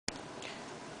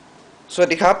สวัส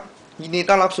ดีครับยินดี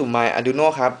ต้อนรับสู่ My Arduino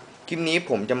ครับคลิปนี้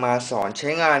ผมจะมาสอนใช้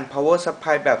งาน power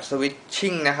supply แบบ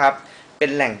switching นะครับเป็น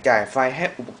แหล่งจ่ายไฟให้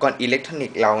อุปกรณ์อิเล็กทรอนิ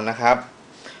กส์เรานะครับ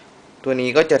ตัวนี้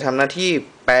ก็จะทำหน้าที่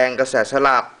แปลงกระแสส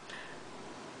ลับ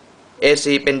AC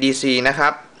เป็น DC นะครั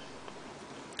บ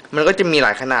มันก็จะมีหล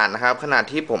ายขนาดนะครับขนาด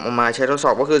ที่ผมเอามาใช้ทดส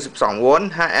อบก็คือ12โวล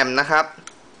ต์5แอมป์นะครับ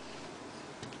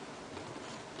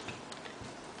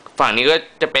ฝั่งนี้ก็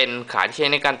จะเป็นขาที่ใช้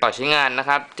ในการต่อใช้งานนะ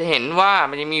ครับจะเห็นว่า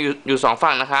มันจะมีอยู่2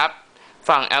ฝั่งนะครับ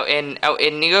ฝั่ง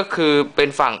LN นี่ก็คือเป็น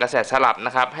ฝั่งกระแสสลับน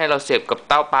ะครับให้เราเสียบกับ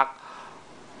เต้าปลั๊ก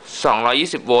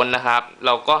220โวลต์นะครับเร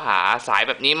าก็หาสายแ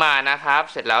บบนี้มานะครับ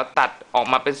เสร็จแล้วตัดออก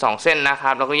มาเป็น2เส้นนะค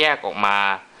รับแล้วก็แยกออกมา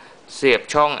เสียบ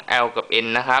ช่อง L กับ N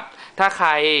นะครับถ้าใคร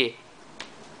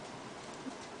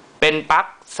เป็นปลั๊ก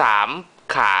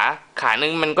3ขาหนึ่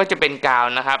งมันก็จะเป็นกาว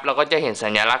นะครับเราก็จะเห็นสั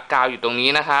ญลักษณ์กาวอยู่ตรง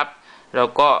นี้นะครับแล้ว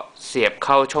ก็เสียบเ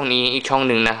ข้าช่องนี้อีกช่อง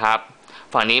หนึ่งนะครับ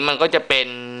ฝั่งนี้มันก็จะเป็น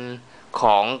ข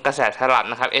องกระแสสลับ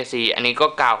นะครับ AC อันนี้ก็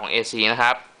กาวของ AC นะค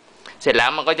รับเสร็จแล้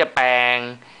วมันก็จะแปลง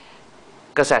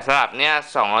กระแสสลับเนี่ย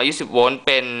220โวลต์เ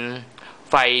ป็น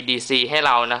ไฟ DC ให้เ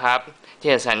รานะครับที่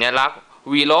เห็นสัญลักษณ์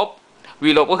V ล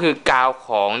บก็คือกาวข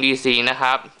อง DC นะค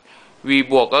รับ V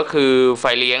บวกก็คือไฟ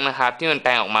เลี้ยงนะครับที่มันแป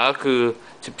ลงออกมาก็คือ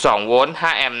12โวลต์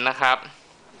5แอมป์นะครับ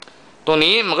ตรง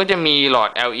นี้มันก็จะมีหลอ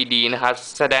ด LED นะครับ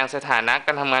แสดงสถานะก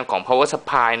ารทำงานของ power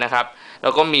supply นะครับแล้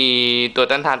วก็มีตัว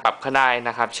ต้านทานปรับค่าได้น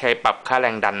ะครับใช้ปรับค่าแร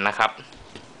งดันนะครับ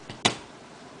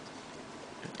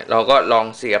เราก็ลอง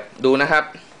เสียบดูนะครับ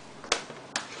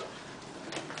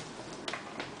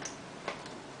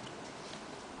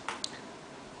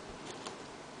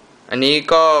อันนี้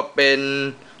ก็เป็น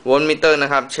โวลต์มิเตอร์น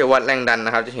ะครับใช้วัดแรงดันน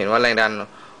ะครับจะเห็นว่าแรงดัน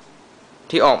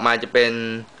ที่ออกมาจะเป็น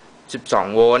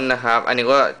12โวลต์นะครับอันนี้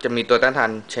ก็จะมีตัวต้านทา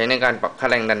นใช้ในการปรับค่า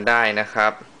แรงดันได้นะครั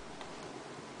บ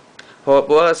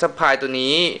power supply ตัว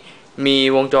นี้มี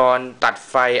วงจรตัด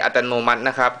ไฟอัตโนมัติ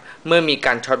นะครับเมื่อมีก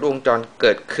ารช็อตวงจรเ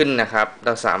กิดขึ้นนะครับเร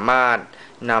าสามารถ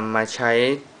นำมาใช้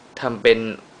ทำเป็น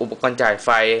อุปกรณ์จ่ายไฟ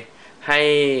ให้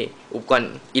อุปกร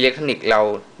ณ์อิเล็กทรอนิกส์เรา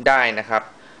ได้นะครับ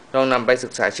ลองนำไปศึ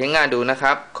กษาใช้งานดูนะค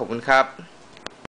รับขอบคุณครับ